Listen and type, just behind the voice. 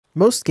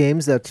Most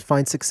games that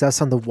find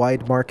success on the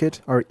wide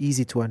market are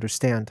easy to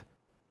understand.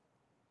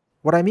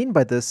 What I mean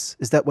by this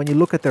is that when you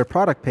look at their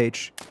product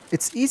page,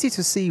 it's easy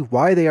to see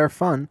why they are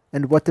fun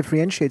and what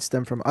differentiates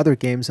them from other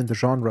games in the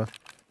genre.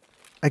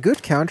 A good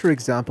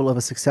counterexample of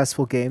a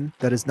successful game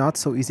that is not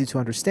so easy to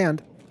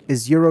understand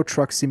is Euro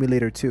Truck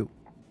Simulator 2.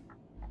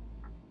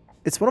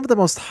 It's one of the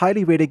most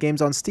highly rated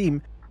games on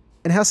Steam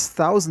and has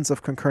thousands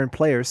of concurrent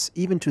players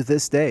even to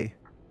this day.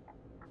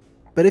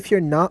 But if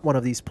you're not one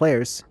of these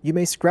players, you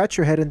may scratch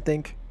your head and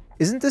think,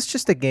 isn't this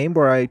just a game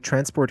where I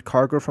transport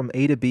cargo from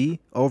A to B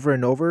over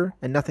and over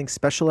and nothing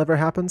special ever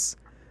happens?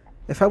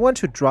 If I want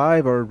to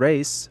drive or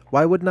race,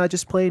 why wouldn't I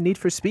just play Need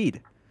for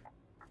Speed?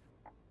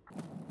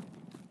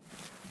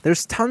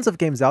 There's tons of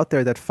games out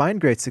there that find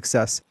great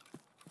success,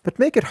 but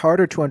make it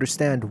harder to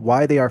understand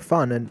why they are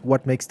fun and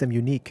what makes them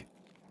unique.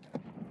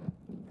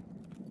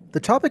 The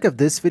topic of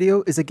this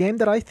video is a game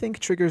that I think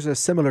triggers a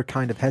similar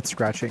kind of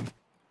head-scratching.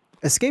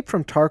 Escape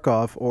from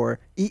Tarkov, or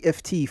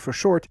EFT for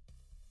short,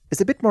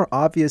 is a bit more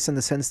obvious in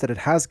the sense that it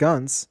has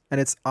guns,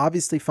 and it's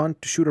obviously fun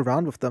to shoot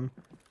around with them,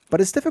 but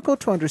it's difficult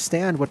to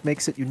understand what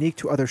makes it unique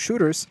to other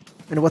shooters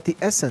and what the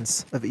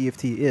essence of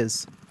EFT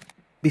is.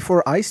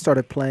 Before I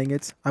started playing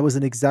it, I was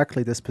in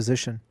exactly this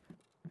position.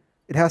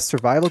 It has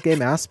survival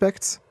game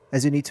aspects,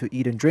 as you need to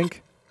eat and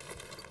drink.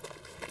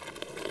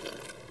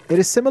 It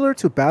is similar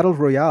to Battle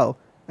Royale,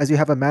 as you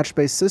have a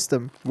match-based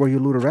system where you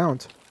loot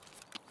around.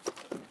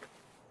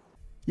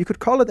 You could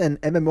call it an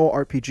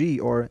MMORPG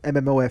or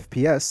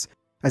MMOFPS,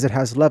 as it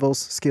has levels,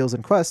 skills,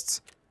 and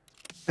quests,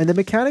 and the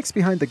mechanics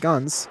behind the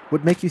guns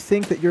would make you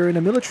think that you're in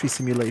a military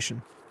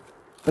simulation.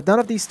 But none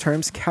of these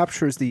terms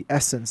captures the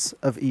essence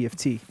of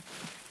EFT.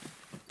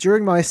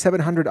 During my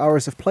 700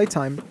 hours of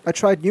playtime, I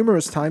tried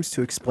numerous times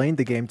to explain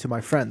the game to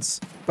my friends,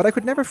 but I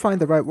could never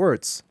find the right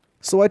words.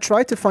 So I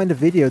tried to find a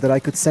video that I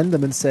could send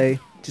them and say,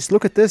 just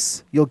look at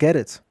this, you'll get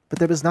it, but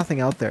there was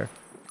nothing out there.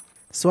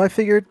 So I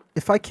figured,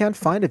 if I can't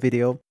find a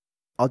video,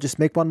 I'll just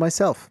make one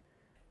myself.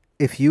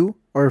 If you,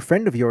 or a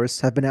friend of yours,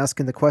 have been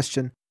asking the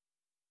question,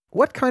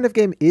 what kind of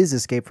game is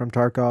Escape from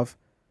Tarkov?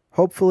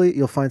 Hopefully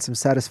you'll find some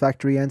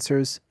satisfactory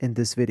answers in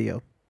this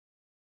video.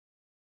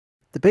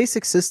 The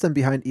basic system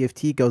behind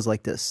EFT goes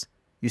like this.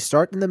 You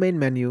start in the main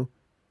menu,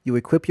 you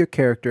equip your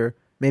character,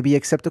 maybe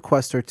accept a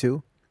quest or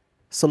two,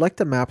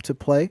 select a map to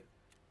play,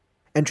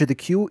 enter the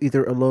queue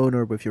either alone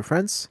or with your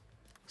friends,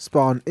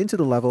 spawn into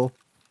the level,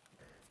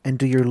 and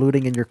do your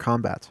looting in your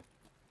combat.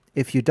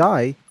 If you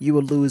die, you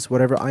will lose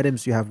whatever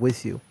items you have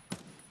with you.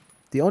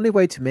 The only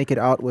way to make it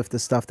out with the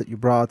stuff that you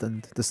brought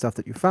and the stuff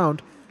that you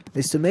found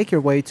is to make your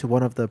way to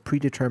one of the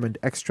predetermined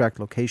extract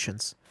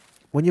locations.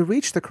 When you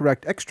reach the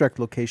correct extract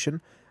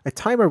location, a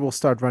timer will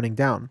start running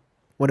down.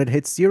 When it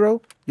hits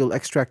 0, you'll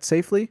extract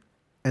safely,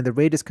 and the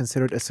raid is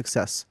considered a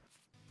success.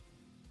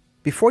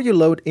 Before you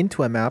load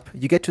into a map,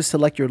 you get to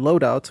select your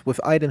loadout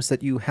with items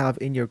that you have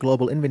in your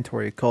global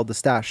inventory called the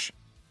stash.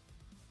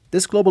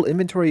 This global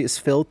inventory is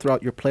filled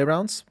throughout your play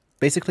rounds.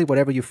 Basically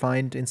whatever you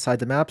find inside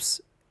the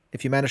maps,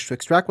 if you manage to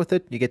extract with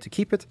it, you get to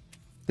keep it.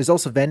 There's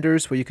also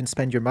vendors where you can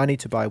spend your money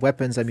to buy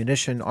weapons,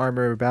 ammunition,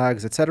 armor,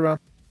 bags, etc.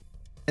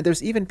 And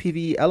there's even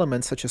PvE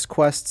elements such as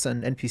quests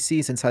and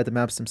NPCs inside the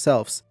maps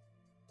themselves.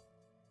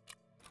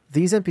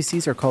 These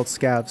NPCs are called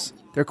scavs.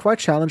 They're quite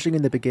challenging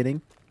in the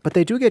beginning, but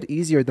they do get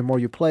easier the more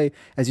you play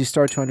as you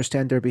start to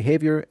understand their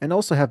behavior and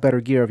also have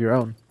better gear of your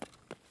own.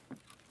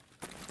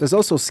 There's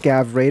also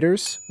scav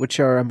raiders, which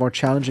are a more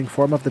challenging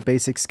form of the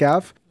basic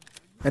scav,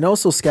 and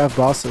also scav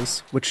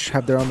bosses, which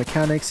have their own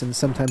mechanics and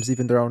sometimes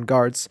even their own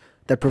guards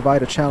that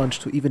provide a challenge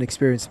to even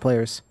experienced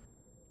players.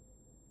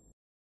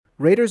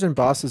 Raiders and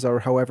bosses are,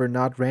 however,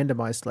 not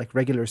randomized like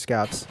regular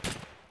scavs.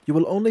 You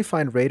will only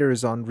find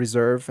raiders on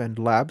reserve and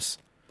labs,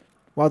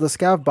 while the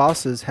scav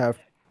bosses have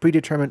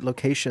predetermined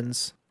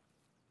locations.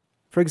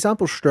 For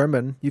example,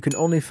 Stürmen you can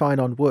only find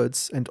on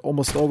woods, and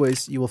almost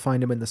always you will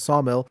find him in the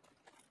sawmill,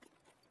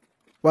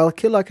 while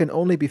Killa can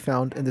only be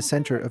found in the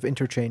center of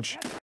interchange.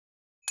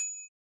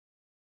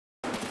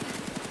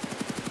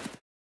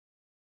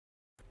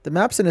 The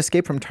maps in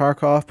Escape from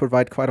Tarkov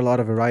provide quite a lot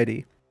of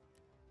variety.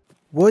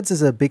 Woods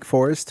is a big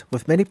forest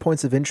with many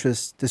points of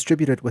interest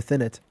distributed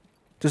within it.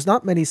 There's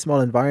not many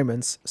small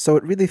environments, so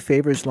it really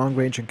favors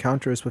long-range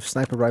encounters with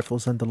sniper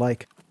rifles and the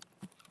like.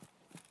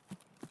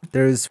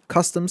 There's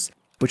customs,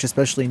 which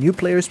especially new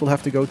players will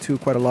have to go to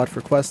quite a lot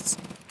for quests,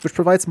 which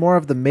provides more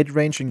of the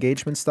mid-range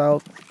engagement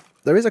style.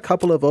 There is a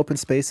couple of open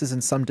spaces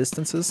in some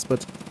distances,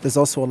 but there's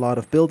also a lot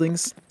of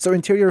buildings, so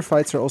interior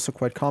fights are also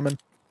quite common.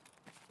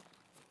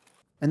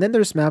 And then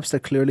there's maps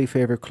that clearly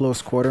favor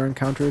close-quarter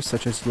encounters,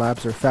 such as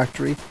labs or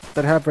factory,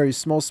 that have very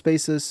small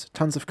spaces,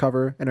 tons of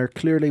cover, and are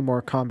clearly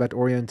more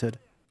combat-oriented.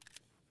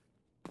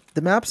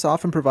 The maps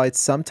often provide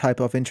some type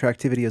of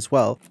interactivity as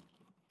well.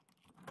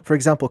 For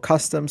example,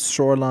 customs,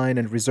 shoreline,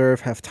 and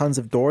reserve have tons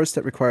of doors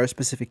that require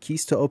specific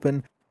keys to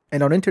open,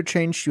 and on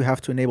interchange you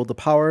have to enable the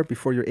power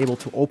before you're able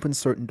to open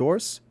certain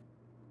doors.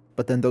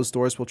 But then those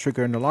doors will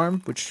trigger an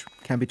alarm, which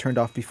can be turned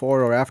off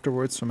before or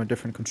afterwards from a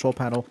different control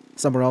panel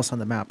somewhere else on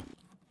the map.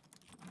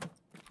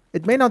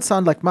 It may not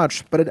sound like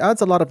much, but it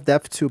adds a lot of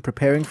depth to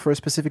preparing for a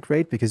specific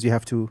raid because you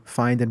have to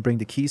find and bring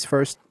the keys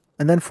first,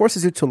 and then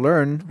forces you to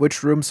learn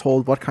which rooms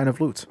hold what kind of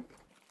loot.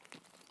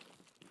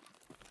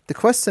 The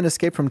quests in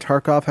Escape from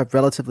Tarkov have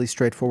relatively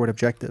straightforward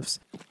objectives.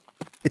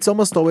 It's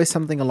almost always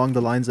something along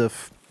the lines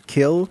of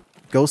kill,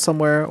 go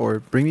somewhere, or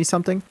bring me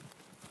something.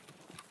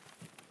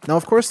 Now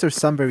of course there's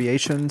some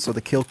variation, so the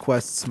kill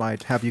quests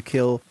might have you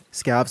kill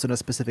scavs on a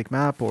specific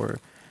map or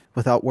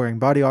without wearing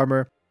body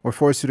armor, or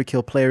force you to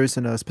kill players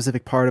in a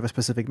specific part of a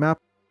specific map.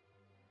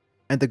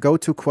 And the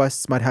go-to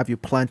quests might have you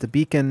plant a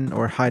beacon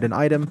or hide an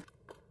item.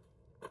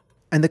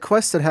 And the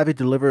quests that have you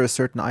deliver a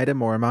certain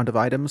item or amount of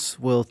items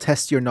will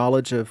test your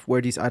knowledge of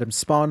where these items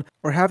spawn,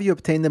 or have you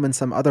obtain them in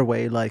some other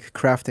way, like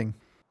crafting.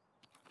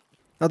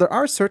 Now there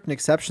are certain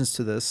exceptions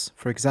to this,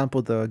 for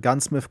example the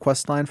gunsmith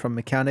questline from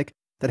Mechanic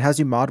that has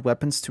you mod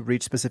weapons to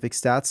reach specific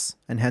stats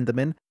and hand them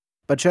in,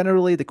 but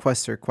generally the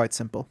quests are quite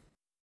simple.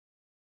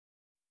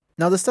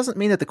 Now this doesn't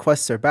mean that the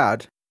quests are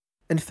bad.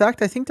 In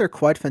fact, I think they're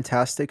quite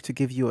fantastic to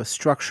give you a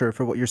structure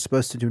for what you're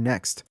supposed to do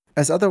next,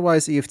 as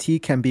otherwise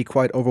EFT can be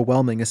quite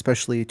overwhelming,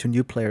 especially to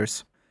new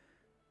players.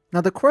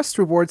 Now the quest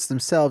rewards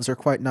themselves are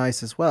quite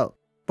nice as well,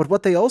 but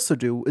what they also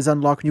do is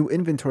unlock new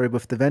inventory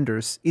with the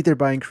vendors, either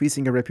by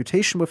increasing a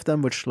reputation with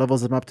them which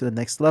levels them up to the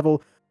next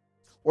level,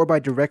 or by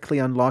directly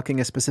unlocking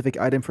a specific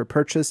item for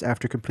purchase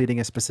after completing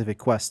a specific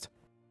quest.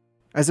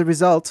 As a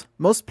result,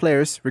 most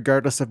players,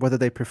 regardless of whether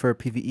they prefer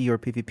PvE or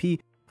PvP,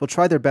 will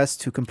try their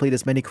best to complete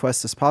as many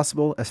quests as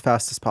possible, as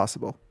fast as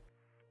possible.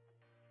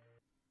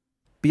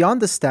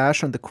 Beyond the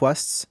stash and the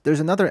quests, there's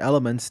another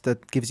element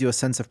that gives you a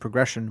sense of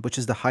progression, which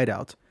is the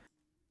hideout.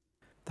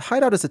 The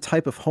hideout is a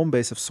type of home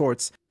base of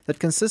sorts that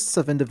consists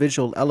of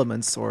individual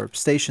elements, or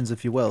stations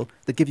if you will,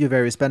 that give you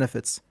various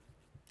benefits.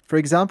 For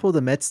example,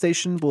 the med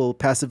station will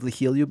passively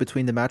heal you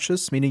between the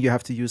matches, meaning you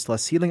have to use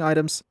less healing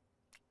items,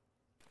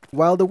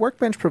 while the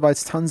workbench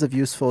provides tons of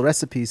useful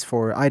recipes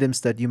for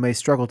items that you may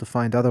struggle to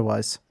find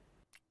otherwise.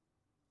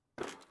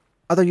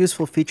 Other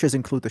useful features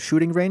include the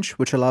shooting range,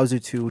 which allows you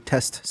to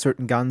test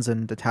certain guns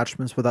and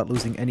attachments without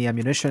losing any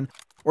ammunition,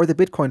 or the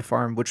Bitcoin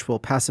farm, which will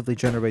passively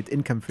generate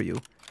income for you.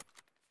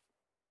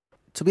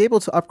 To be able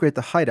to upgrade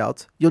the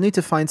hideout, you'll need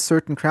to find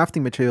certain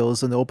crafting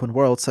materials in the open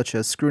world such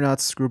as screw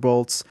nuts, screw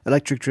bolts,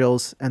 electric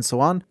drills, and so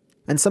on,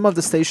 and some of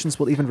the stations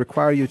will even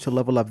require you to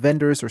level up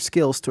vendors or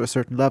skills to a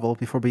certain level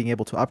before being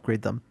able to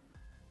upgrade them.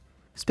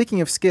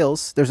 Speaking of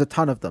skills, there's a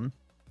ton of them.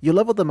 You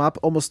level them up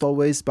almost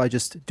always by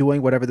just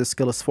doing whatever the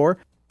skill is for.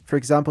 For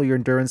example, your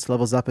endurance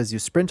levels up as you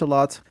sprint a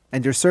lot,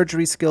 and your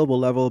surgery skill will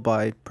level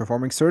by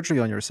performing surgery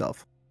on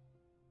yourself.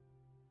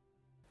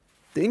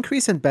 The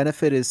increase in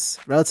benefit is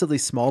relatively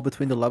small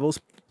between the levels,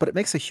 but it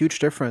makes a huge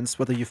difference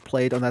whether you've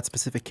played on that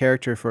specific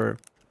character for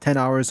 10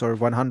 hours or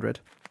 100.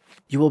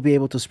 You will be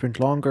able to sprint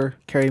longer,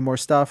 carry more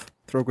stuff,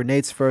 throw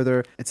grenades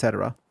further,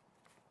 etc.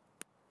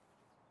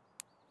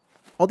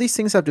 All these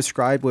things I've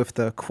described with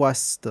the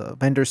quests, the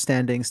vendor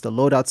standings, the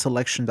loadout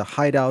selection, the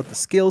hideout, the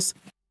skills,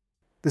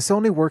 this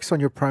only works on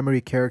your primary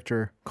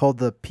character, called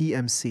the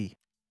PMC.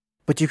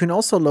 But you can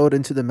also load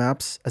into the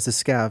maps as a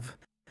scav.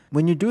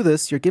 When you do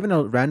this, you're given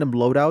a random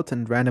loadout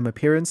and random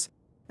appearance,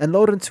 and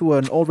load into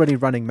an already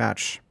running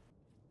match.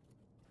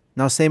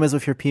 Now same as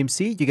with your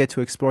PMC, you get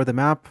to explore the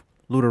map,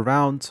 loot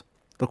around,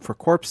 look for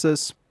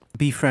corpses,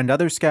 befriend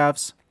other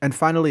scavs, and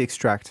finally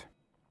extract.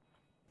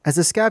 As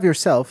a scav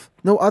yourself,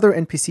 no other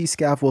NPC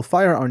scav will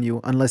fire on you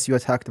unless you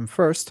attack them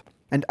first,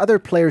 and other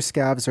player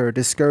scavs are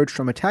discouraged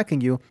from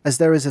attacking you as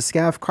there is a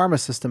scav karma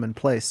system in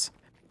place.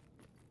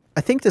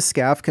 I think the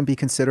scav can be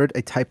considered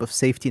a type of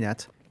safety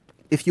net.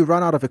 If you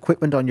run out of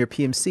equipment on your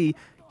PMC,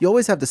 you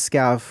always have the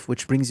scav,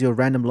 which brings you a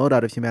random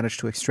loadout if you manage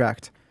to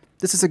extract.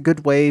 This is a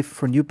good way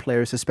for new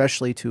players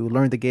especially to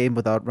learn the game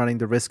without running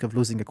the risk of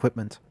losing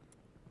equipment.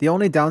 The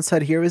only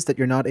downside here is that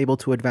you're not able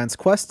to advance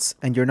quests,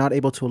 and you're not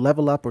able to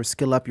level up or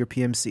skill up your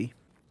PMC.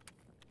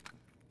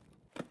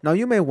 Now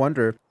you may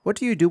wonder, what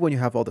do you do when you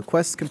have all the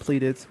quests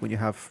completed, when you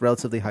have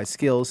relatively high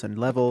skills and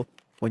level,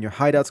 when your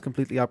hideout's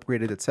completely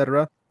upgraded,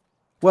 etc.?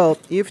 Well,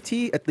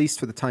 EFT, at least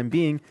for the time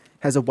being,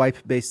 has a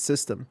wipe-based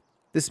system.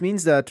 This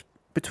means that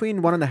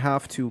between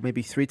 1.5 to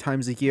maybe 3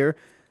 times a year,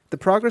 the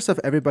progress of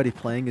everybody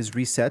playing is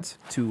reset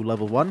to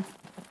level 1,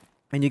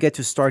 and you get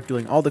to start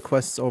doing all the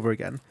quests over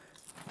again.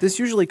 This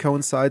usually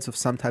coincides with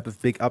some type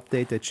of big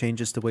update that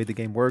changes the way the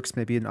game works,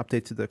 maybe an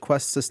update to the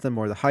quest system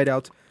or the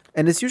hideout,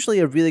 and it's usually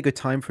a really good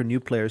time for new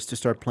players to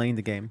start playing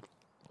the game.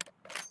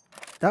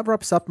 That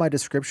wraps up my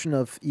description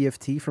of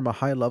EFT from a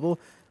high level,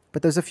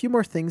 but there's a few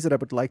more things that I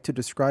would like to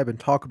describe and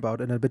talk about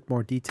in a bit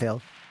more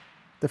detail.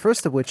 The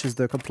first of which is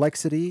the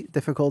complexity,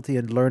 difficulty,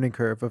 and learning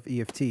curve of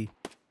EFT.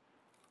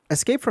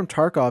 Escape from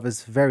Tarkov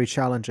is very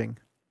challenging,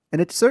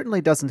 and it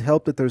certainly doesn't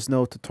help that there's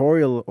no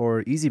tutorial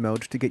or easy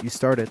mode to get you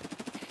started.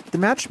 The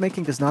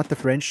matchmaking does not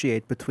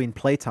differentiate between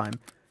playtime,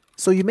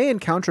 so you may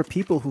encounter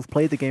people who've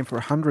played the game for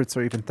hundreds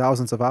or even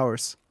thousands of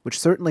hours, which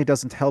certainly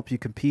doesn't help you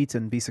compete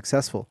and be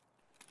successful.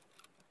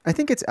 I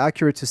think it's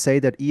accurate to say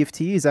that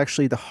EFT is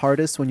actually the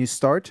hardest when you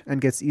start and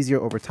gets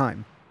easier over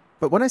time.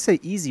 But when I say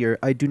easier,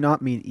 I do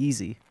not mean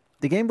easy.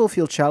 The game will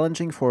feel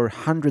challenging for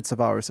hundreds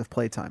of hours of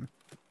playtime.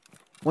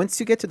 Once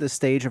you get to the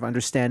stage of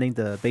understanding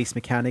the base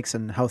mechanics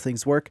and how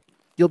things work,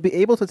 you'll be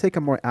able to take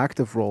a more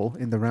active role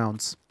in the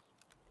rounds.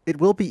 It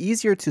will be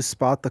easier to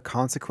spot the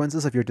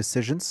consequences of your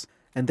decisions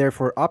and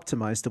therefore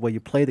optimize the way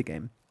you play the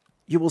game.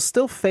 You will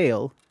still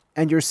fail,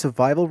 and your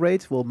survival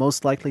rate will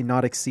most likely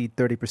not exceed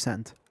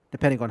 30%,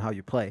 depending on how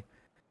you play.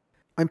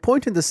 I'm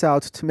pointing this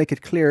out to make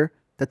it clear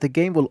that the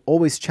game will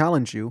always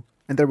challenge you,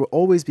 and there will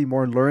always be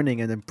more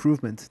learning and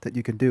improvement that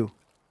you can do.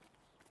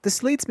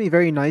 This leads me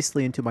very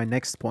nicely into my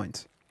next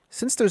point.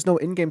 Since there's no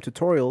in-game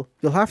tutorial,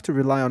 you'll have to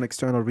rely on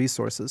external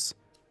resources.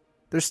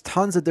 There's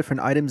tons of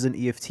different items in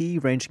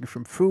EFT ranging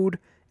from food,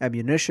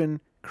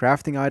 ammunition,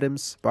 crafting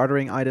items,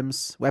 bartering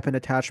items, weapon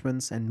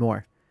attachments, and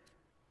more.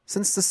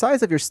 Since the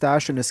size of your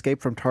stash in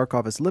Escape from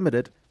Tarkov is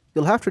limited,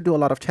 you'll have to do a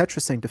lot of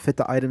Tetrising to fit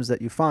the items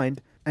that you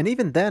find, and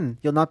even then,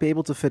 you'll not be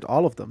able to fit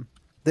all of them.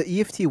 The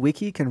EFT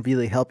wiki can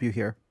really help you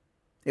here.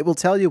 It will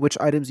tell you which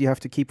items you have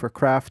to keep for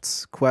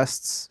crafts,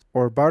 quests,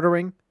 or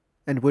bartering,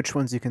 and which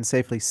ones you can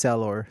safely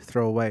sell or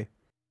throw away.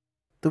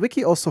 The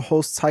wiki also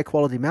hosts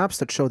high-quality maps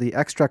that show the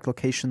extract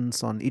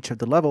locations on each of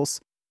the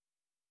levels,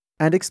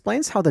 and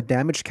explains how the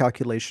damage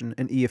calculation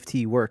in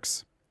EFT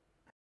works.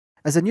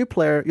 As a new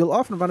player, you'll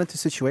often run into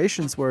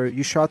situations where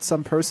you shot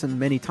some person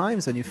many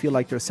times and you feel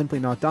like they're simply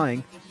not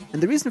dying,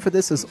 and the reason for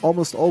this is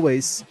almost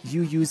always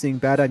you using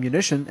bad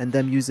ammunition and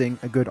them using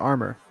a good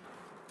armor.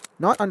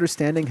 Not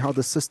understanding how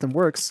the system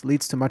works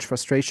leads to much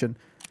frustration,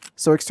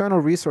 so external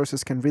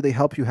resources can really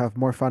help you have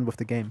more fun with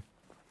the game.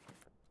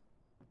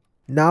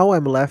 Now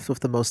I'm left with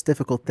the most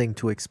difficult thing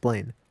to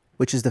explain,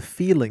 which is the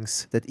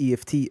feelings that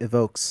EFT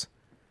evokes.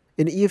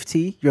 In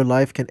EFT, your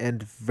life can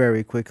end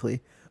very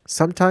quickly.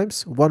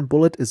 Sometimes, one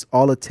bullet is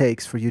all it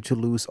takes for you to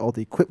lose all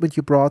the equipment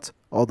you brought,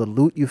 all the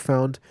loot you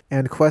found,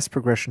 and quest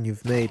progression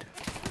you've made.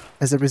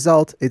 As a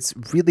result, it's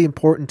really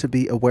important to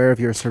be aware of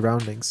your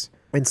surroundings,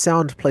 and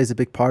sound plays a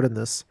big part in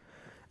this.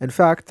 In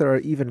fact, there are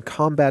even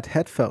combat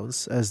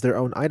headphones as their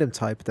own item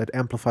type that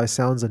amplify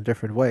sounds in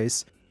different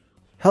ways,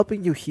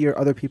 helping you hear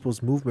other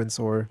people's movements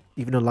or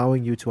even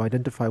allowing you to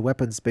identify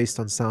weapons based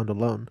on sound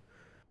alone.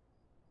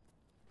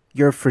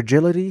 Your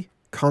fragility,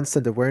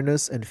 constant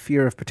awareness, and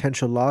fear of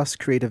potential loss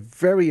create a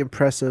very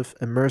impressive,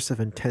 immersive,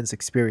 and tense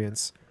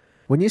experience.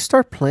 When you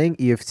start playing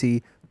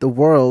EFT, the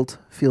world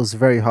feels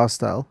very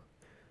hostile.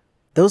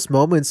 Those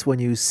moments when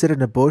you sit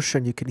in a bush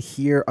and you can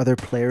hear other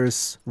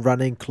players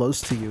running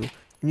close to you,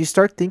 and you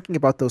start thinking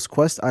about those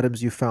quest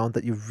items you found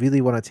that you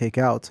really want to take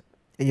out,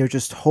 and you're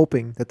just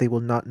hoping that they will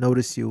not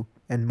notice you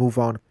and move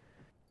on.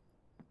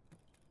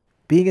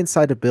 Being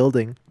inside a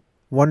building,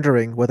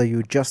 wondering whether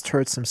you just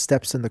heard some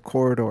steps in the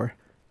corridor,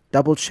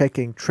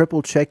 double-checking,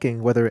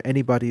 triple-checking whether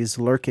anybody is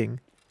lurking,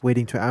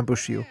 waiting to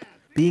ambush you,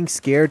 being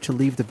scared to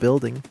leave the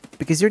building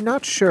because you're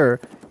not sure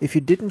if you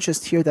didn't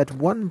just hear that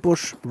one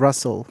bush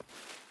rustle.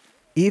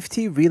 EFT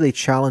really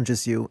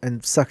challenges you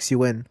and sucks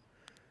you in.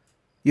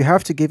 You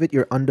have to give it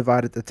your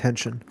undivided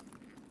attention.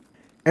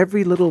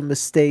 Every little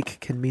mistake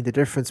can mean the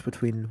difference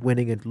between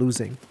winning and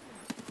losing,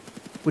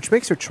 which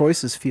makes your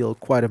choices feel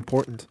quite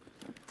important.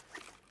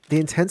 The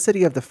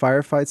intensity of the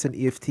firefights in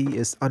EFT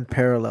is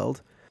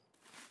unparalleled.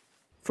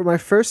 For my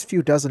first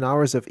few dozen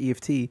hours of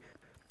EFT,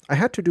 I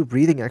had to do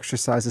breathing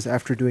exercises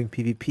after doing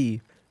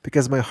PvP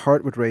because my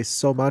heart would race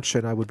so much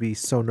and I would be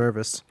so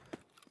nervous.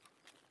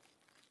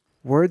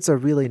 Words are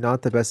really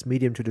not the best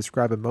medium to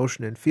describe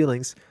emotion and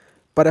feelings,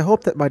 but I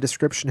hope that my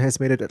description has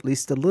made it at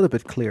least a little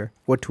bit clear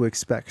what to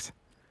expect.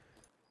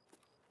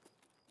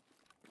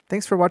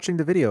 Thanks for watching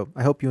the video.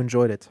 I hope you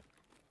enjoyed it.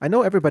 I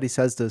know everybody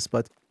says this,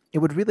 but it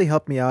would really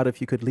help me out if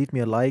you could leave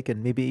me a like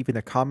and maybe even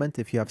a comment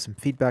if you have some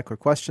feedback or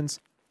questions,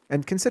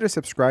 and consider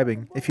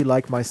subscribing if you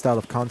like my style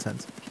of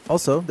content.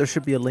 Also, there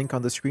should be a link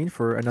on the screen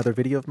for another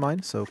video of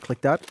mine, so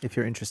click that if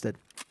you're interested.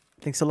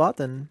 Thanks a lot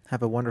and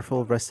have a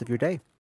wonderful rest of your day.